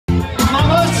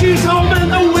she's home in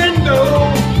the window,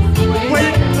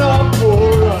 waiting up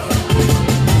for us.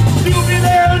 She'll be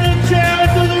there in a chair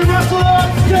till they rustle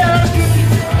upstairs.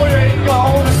 We ain't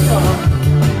gonna come.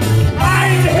 I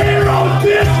ain't here on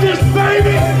business,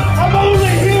 baby. I'm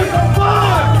only here for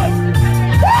fun.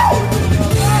 Woo!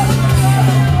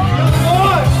 Good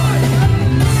Lord.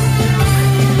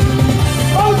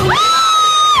 Oh,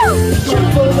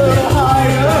 jump a little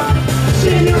higher.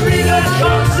 Senorita,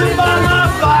 come sit by my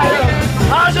fire.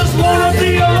 I just wanna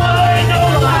be a lover, ain't no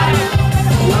lie.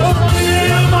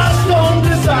 Rosalita, my stone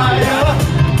desire.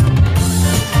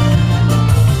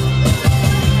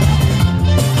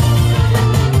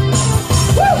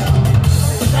 Woo!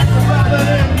 Rather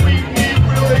than meet me,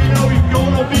 really know you're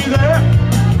gonna be there.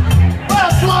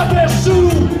 Last like that Sue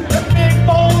and Big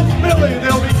Bones Billy,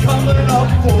 they'll be coming up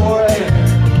for it.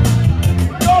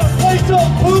 Gonna play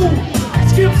some pool,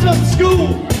 skip some school.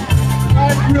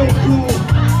 That's real cool.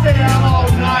 Stay out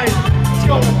all night. It's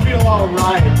gonna feel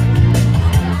alright.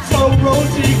 So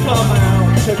Rosie, come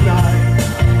out tonight.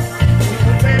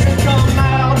 Baby, come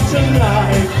out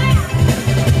tonight.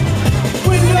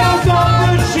 Windows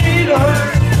on the cheaters,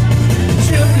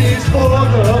 chimneys for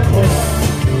the poor,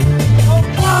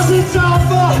 closets off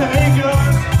the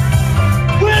hangers.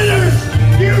 Winners,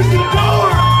 use the door.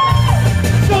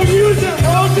 So use it,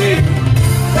 Rosie.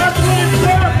 That's what it's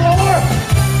there for.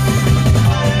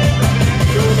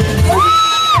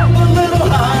 A little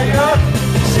higher,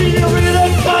 senorita,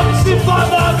 come sit by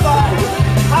my fire.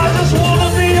 I just wanna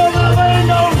be a lover, ain't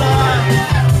no lie.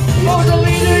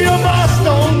 Rosalita, you're my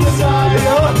stone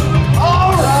desire.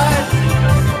 All right.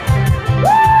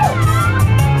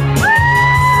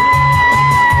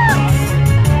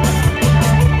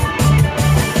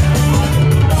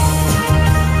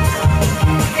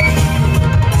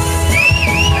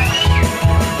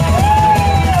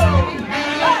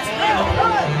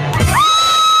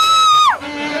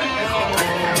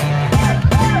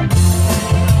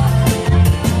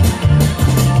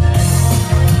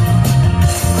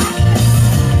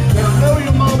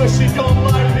 She don't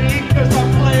like me cause I'm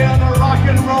playing a rock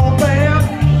and roll band.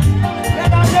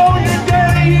 And I know your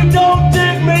daddy, he don't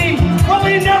dig me. Well,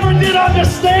 he never did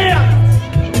understand.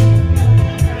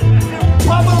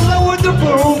 Papa lowered the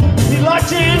boom, he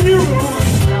locked you in your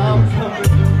room.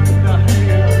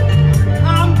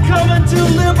 I'm coming to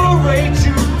liberate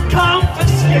you,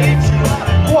 confiscate you.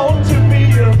 I want to be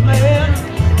your man.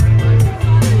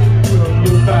 We'll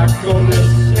look back on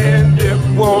this and it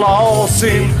will all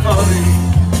seem funny.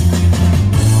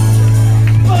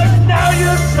 Now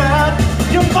you're sad,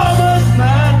 your mama's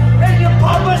mad, and your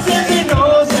papa says he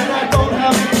knows that I don't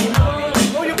have any money.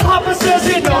 Oh, your papa says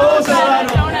he knows that I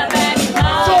don't have any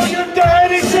money. So your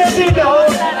daddy says he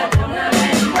knows that I don't have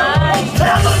any money.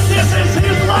 Tell him this is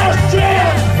his last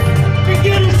chance to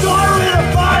get his daughter in a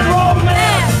fine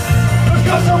romance.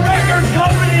 Because the record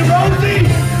company, Rosie,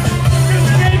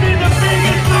 just gave me the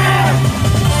biggest man.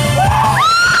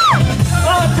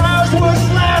 My tires were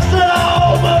slashed and I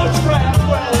almost crashed.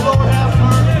 Well, Lord have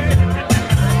mercy.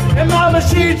 And my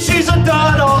machine, she's a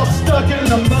dot all stuck in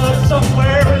the mud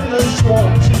somewhere in the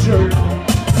swamp, Jersey.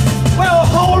 Well,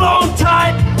 hold on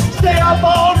tight, stay up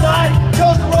all night,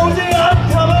 cause Rosie,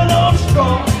 I'm coming on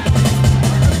strong.